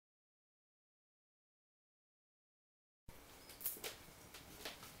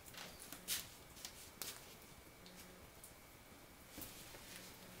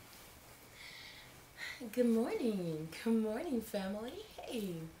Good morning. Good morning, family.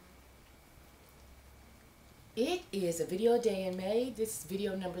 Hey. It is a video day in May. This is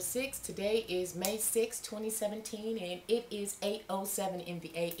video number 6. Today is May 6, 2017, and it is 8:07 in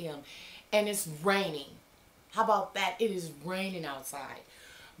the a.m. And it's raining. How about that? It is raining outside.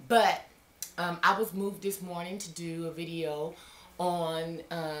 But I was moved this morning to do a video on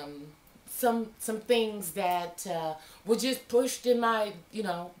some things that were just pushed in my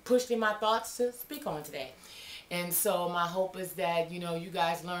thoughts to speak on today. And so my hope is that you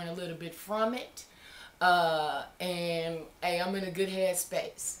guys learn a little bit from it. And hey, I'm in a good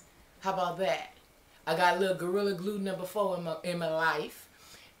headspace. How about that? I got a little Gorilla Glue number 4 in my life,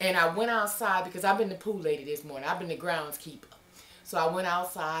 and I went outside because I've been the pool lady this morning. I've been the groundskeeper. So I went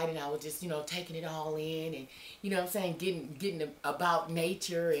outside and I was just, taking it all in and, what I'm saying, getting about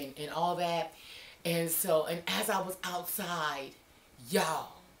nature and all that. And so, and as I was outside, y'all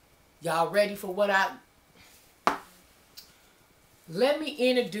ready for what let me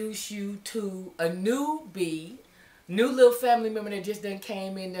introduce you to a new little family member that just done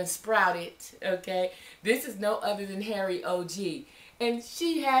came in and sprouted, okay? This is no other than Harry OG. And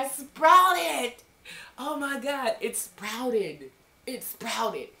she has sprouted. Oh my God, it sprouted. It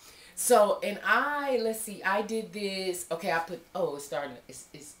sprouted. So, and let's see, I did this. Okay, I put, oh, it's starting, it's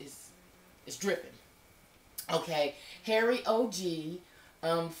dripping. Okay, Harry OG,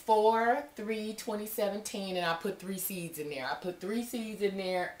 4/3/2017, and I put 3 seeds in there. I put 3 seeds in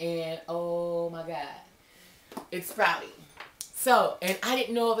there, and oh my God, it's sprouting. So, and I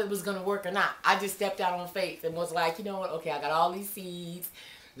didn't know if it was going to work or not. I just stepped out on faith and was like, you know what, okay, I got all these seeds.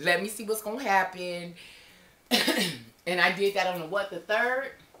 Let me see what's going to happen. And I did that on the, what, the 3rd?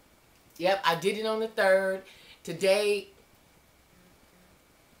 Yep, I did it on the 3rd. Today,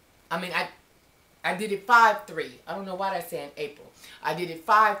 I mean, I did it 5/3. I don't know why that's saying April. I did it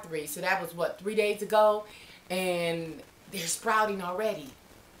 5/3. So that was, what, 3 days ago? And they're sprouting already.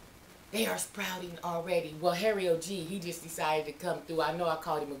 They are sprouting already. Well, Harry OG, he just decided to come through. I know I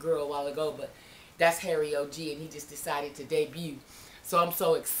called him a girl a while ago, but that's Harry OG, and he just decided to debut. So I'm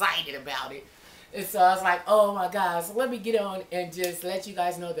so excited about it. And so I was like, oh my God. So let me get on and just let you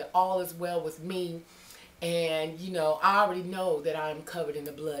guys know that all is well with me. And, I already know that I'm covered in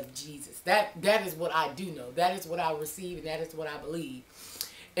the blood of Jesus. That is what I do know. That is what I receive, and that is what I believe.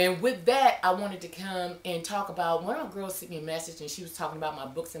 And with that, I wanted to come and talk about, one of my girls sent me a message, and she was talking about my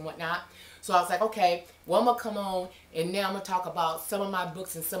books and whatnot. So I was like, okay, well, I'm going to come on, and now I'm going to talk about some of my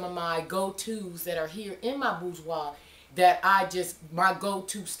books and some of my go-tos that are here in my bourgeois that my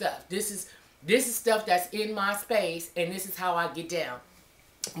go-to stuff. This is stuff that's in my space, and this is how I get down.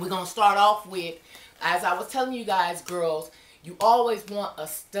 We're going to start off with, as I was telling you guys, girls, you always want a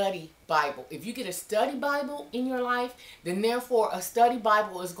study Bible. If you get a study Bible in your life, then therefore a study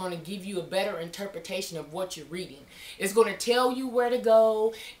Bible is going to give you a better interpretation of what you're reading. It's going to tell you where to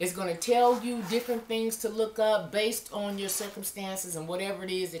go. It's going to tell you different things to look up based on your circumstances and whatever it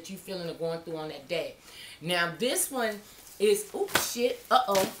is that you're feeling or going through on that day. Now, this one is, oops, shit,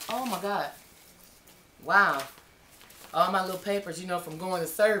 uh-oh, oh my God. Wow. All my little papers, from going to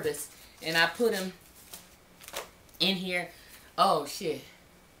service, and I put them in here. Oh, shit.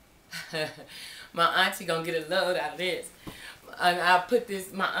 My auntie gonna get a load out of this. And I put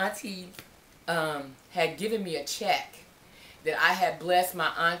this, my auntie had given me a check that I had blessed my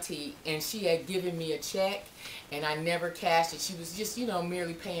auntie, and she had given me a check, and I never cashed it. She was just,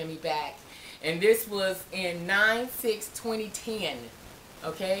 merely paying me back. And this was in 9/6/2010.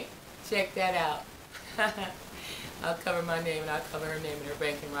 Okay? Check that out. I'll cover my name, and I'll cover her name and her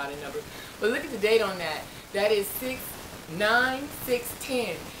banking routing number. But look at the date on that. That is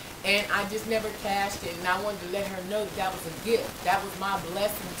 6/9/6/10. And I just never cashed it. And I wanted to let her know that that was a gift. That was my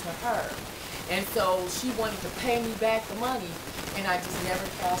blessing to her. And so she wanted to pay me back the money. And I just never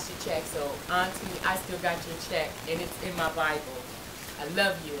cashed the check. So, Auntie, I still got your check. And it's in my Bible. I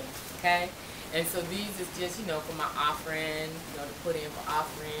love you. Okay? And so these is just, for my offering, to put in for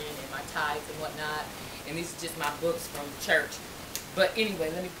offering and my tithes and whatnot. And these are just my books from church. But anyway,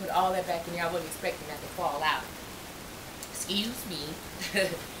 let me put all that back in here. I wasn't expecting that to fall out. Excuse me.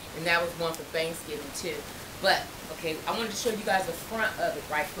 And that was one for Thanksgiving too. But, okay, I wanted to show you guys the front of it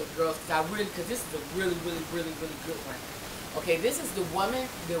right quick, girls. Because this is a really, really, really, really good one. Okay, this is the Women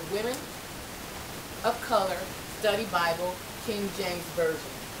of Color Study Bible, King James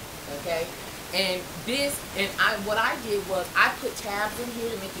Version. Okay? And what I did was I put tabs in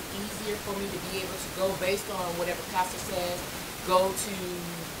here to make it easier for me to be able to go based on whatever pastor says. Go to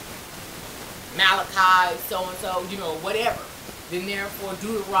Malachi, so-and-so, whatever. Then therefore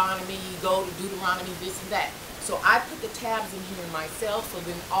Deuteronomy, go to Deuteronomy, this and that. So So I put the tabs in here myself. So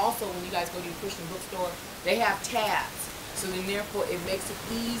then also when you guys go to your Christian bookstore, they have tabs. So then therefore it makes it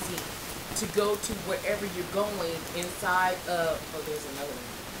easy to go to wherever you're going inside of, oh, there's another one.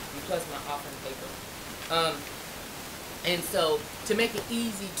 Plus my offering paper. And so to make it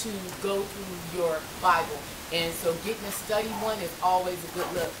easy to go through your Bible. And so getting a study one is always a good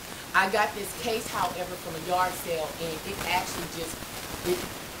look. I got this case, however, from a yard sale, and it actually just, it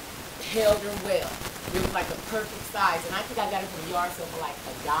held her well. It was like a perfect size, and I think I got it from a yard sale for like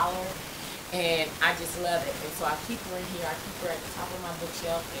 $1, and I just love it. And so I keep her in here. I keep her at the top of my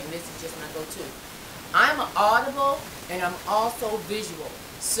bookshelf, and this is just my go-to. I'm an audible, and I'm also visual.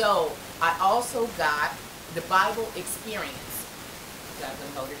 So I also got the Bible Experience. I'm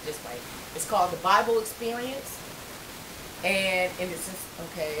going to hold it this way. It's called the Bible Experience. And it's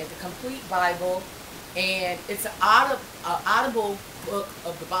okay, it's a complete Bible, and it's an audible book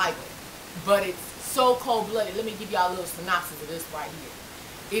of the Bible, but it's so cold-blooded. Let me give y'all a little synopsis of this right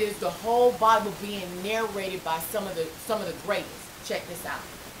here. It is the whole Bible being narrated by some of the greatest. Check this out.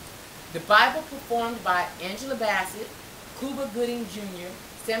 The Bible performed by Angela Bassett, Cuba Gooding Jr.,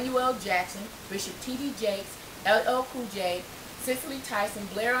 Samuel L. Jackson, Bishop T.D. Jakes, L.L. Cool J, Cicely Tyson,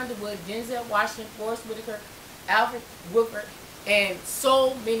 Blair Underwood, Denzel Washington, Forrest Whitaker, Alfred Woodward, and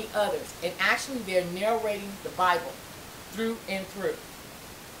so many others. And actually they're narrating the Bible through and through.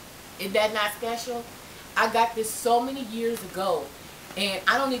 Is that not special? I got this so many years ago, and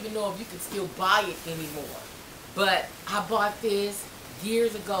I don't even know if you can still buy it anymore. But I bought this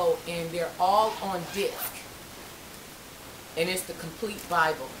years ago, and they're all on disc. And it's the complete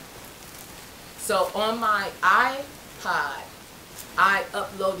Bible. So on my iPod, I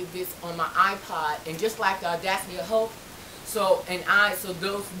uploaded this on my iPod, and just like the Audacity of Hope, so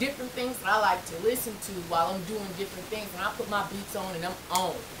those different things that I like to listen to while I'm doing different things, and I put my beats on and I'm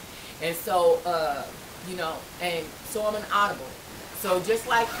on. And so, you know, and so I'm an audible. So just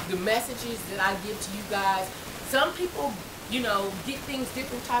like the messages that I give to you guys, some people, you know, get things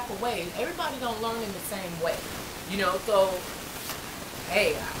different type of ways. Everybody don't learn in the same way, you know, so,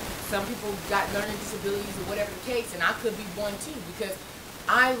 hey, some people got learning disabilities or whatever the case, and I could be one too, because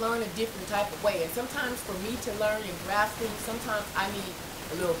I learn a different type of way. And sometimes for me to learn and grasp things, sometimes I need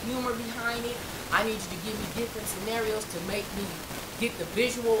a little humor behind it. I need you to give me different scenarios to make me get the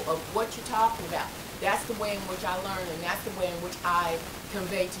visual of what you're talking about. That's the way in which I learn, and that's the way in which I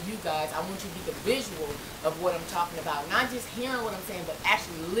convey to you guys. I want you to get the visual of what I'm talking about. Not just hearing what I'm saying, but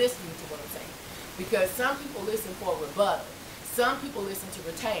actually listening to what I'm saying. Because some people listen for rebuttal. Some people listen to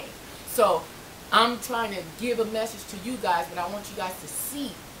retain. So I'm trying to give a message to you guys, but I want you guys to see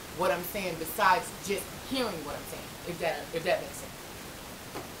what I'm saying besides just hearing what I'm saying, if that makes sense.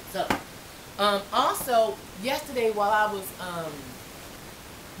 So, also, yesterday while I was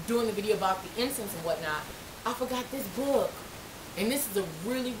doing the video about the incense and whatnot, I forgot this book. And this is a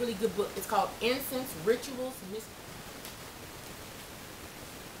really, really good book. It's called Incense Rituals.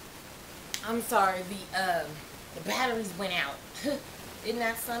 I'm sorry, the batteries went out. Isn't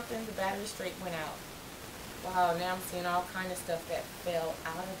that something? The battery straight went out. Wow, now I'm seeing all kind of stuff that fell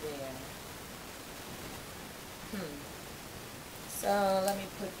out of there. So let me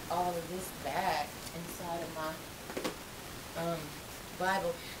put all of this back inside of my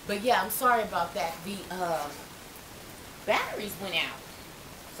Bible. But yeah, I'm sorry about that. The batteries went out.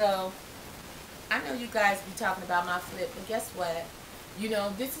 So I know you guys be talking about my flip, but guess what? You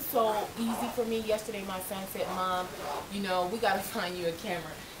know, this is so easy for me. Yesterday my son said, Mom, you know, we got to find you a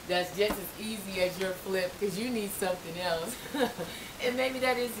camera that's just as easy as your flip, because you need something else. And maybe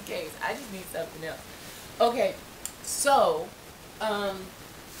that is the case. I just need something else. Okay, so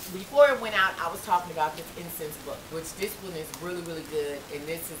before it went out, I was talking about this incense book, which this one is really, really good. And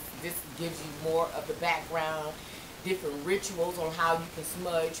this gives you more of the background, different rituals on how you can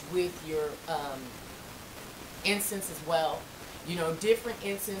smudge with your incense as well. You know, different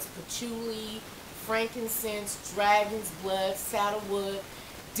incense, patchouli, frankincense, dragon's blood, saddlewood,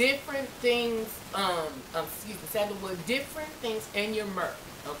 different things, sandalwood, different things, and your myrrh,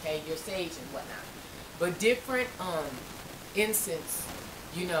 okay, your sage and whatnot. But different incense,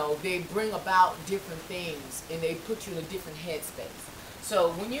 you know, they bring about different things, and they put you in a different headspace.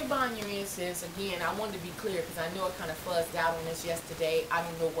 So when you're buying your incense, again, I wanted to be clear, because I know it kind of fuzzed out on us yesterday. I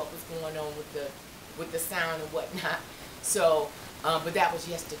don't know what was going on with the sound and whatnot. So, but that was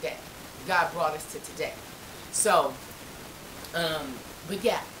yesterday. God brought us to today. So, but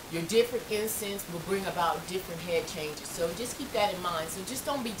yeah, your different incense will bring about different head changes. So just keep that in mind. So just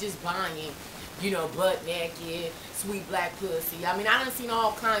don't be just buying, you know, butt naked, sweet black pussy. I mean, I done seen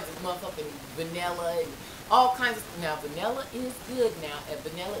all kinds of motherfucking vanilla and all kinds of. Now vanilla is good now, and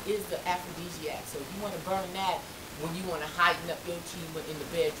vanilla is the aphrodisiac. So if you want to burn that when you want to heighten up your chi in the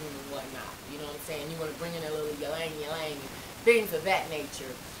bedroom and whatnot, you know what I'm saying? You want to bring in a little ylang ylang and things of that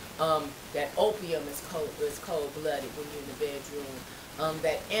nature. That opium is cold blooded when you're in the bedroom.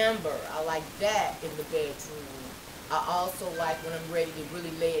 That amber, I like that in the bedroom. I also like when I'm ready to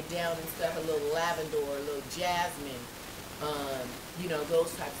really lay it down and stuff, a little lavender or a little jasmine. You know,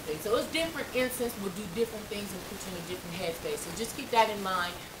 those types of things. So it's different. Incense will do different things and put you in a different headspace. So just keep that in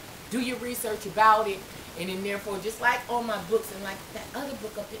mind. Do your research about it. And then therefore, just like all my books and like that other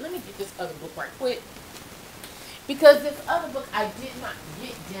book up there. Let me get this other book right quick. Because this other book I did not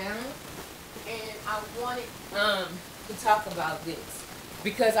get down. And I wanted to talk about this.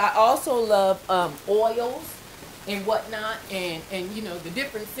 Because I also love oils and whatnot, and you know, the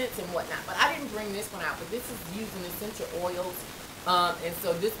different scents and whatnot. But I didn't bring this one out, but this is using essential oils. And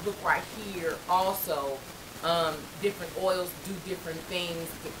so this book right here also, different oils do different things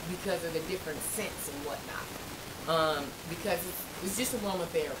because of the different scents and whatnot. Because it's just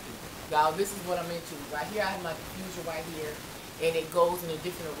aromatherapy. Y'all, this is what I'm into. Right here I have my diffuser right here, and it goes in a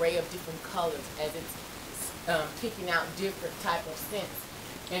different array of different colors as it's picking out different type of scents.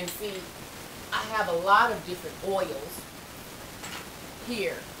 And see, I have a lot of different oils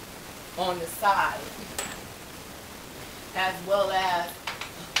here on the side, as well as,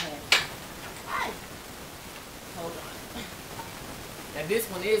 okay, hold on. Now this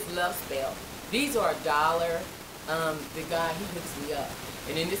one is Love Spell. These are $1. The guy, he hooks me up.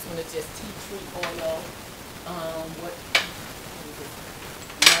 And then this one is just tea tree oil. What is this?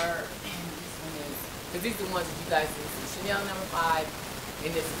 Myrrh. And this one is, because these are the ones that you guys can see. Chanel No. 5,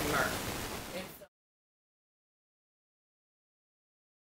 and this is Myrrh.